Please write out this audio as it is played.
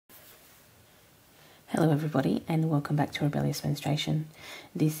Hello everybody and welcome back to Rebellious Menstruation.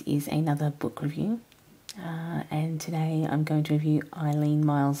 This is another book review and today I'm going to review Eileen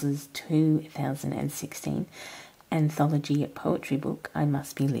Myles' 2016 anthology poetry book, I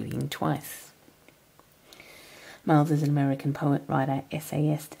Must Be Living Twice. Myles is an American poet, writer,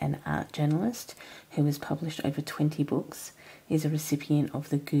 essayist and art journalist who has published over 20 books, is a recipient of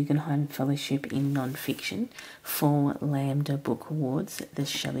the Guggenheim Fellowship in Non-Fiction, 4 Lambda Book Awards, the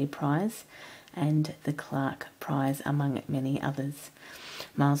Shelley Prize, and the Clark Prize, among many others.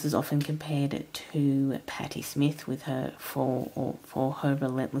 Myles is often compared to Patti Smith with her for her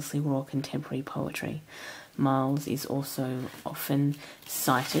relentlessly raw contemporary poetry. Myles is also often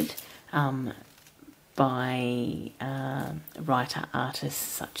cited by writer-artists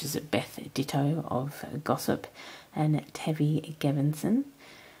such as Beth Ditto of Gossip and Tevi Gevinson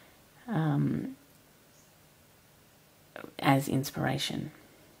as inspiration.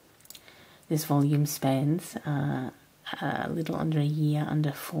 This volume spans a little under a year,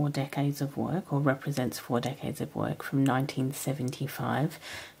 under 4 decades of work, or represents 4 decades of work from 1975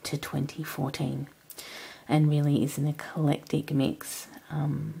 to 2014, and really is an eclectic mix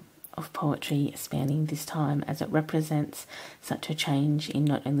of poetry spanning this time, as it represents such a change in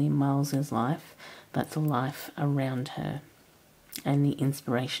not only Myles' life, but the life around her, and the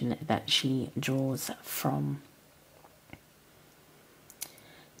inspiration that she draws from.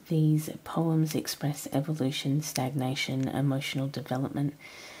 These poems express evolution, stagnation, emotional development,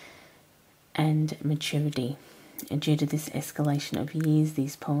 and maturity. And due to this escalation of years,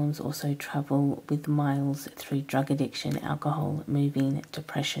 these poems also travel with Myles through drug addiction, alcohol, moving,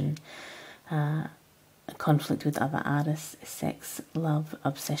 depression, conflict with other artists, sex, love,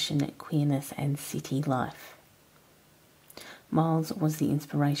 obsession, queerness, and city life. Myles was the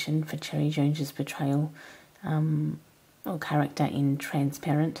inspiration for Cherry Jones's portrayal or character in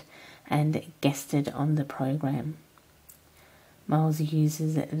Transparent, and guested on the program. Myles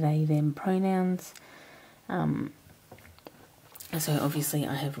uses they, them pronouns. So obviously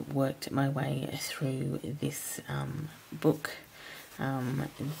I have worked my way through this book, and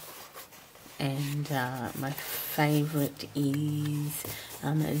my favourite is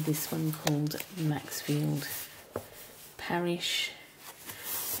this one called Maxfield Parish,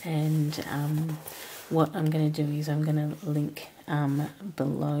 and what I'm going to do is I'm going to link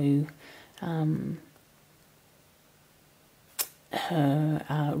below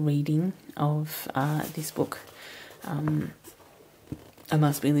her reading of this book, I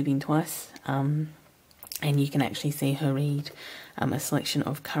Must Be Living Twice, and you can actually see her read a selection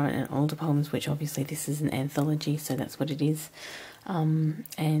of current and older poems, which obviously this is an anthology, so that's what it is,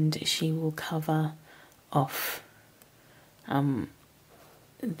 and she will cover off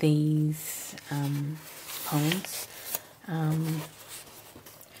these poems.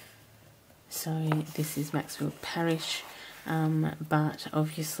 So this is Maxfield Parish, but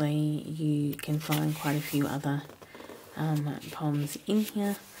obviously you can find quite a few other poems in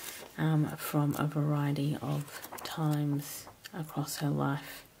here from a variety of times across her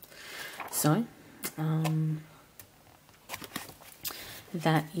life. So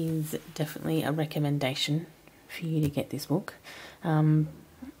that is definitely a recommendation for you to get this book,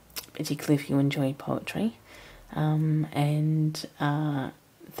 particularly if you enjoy poetry, and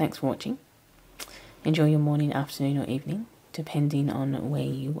thanks for watching. Enjoy your morning, afternoon or evening, depending on where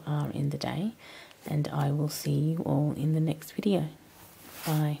you are in the day, and I will see you all in the next video.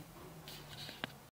 Bye.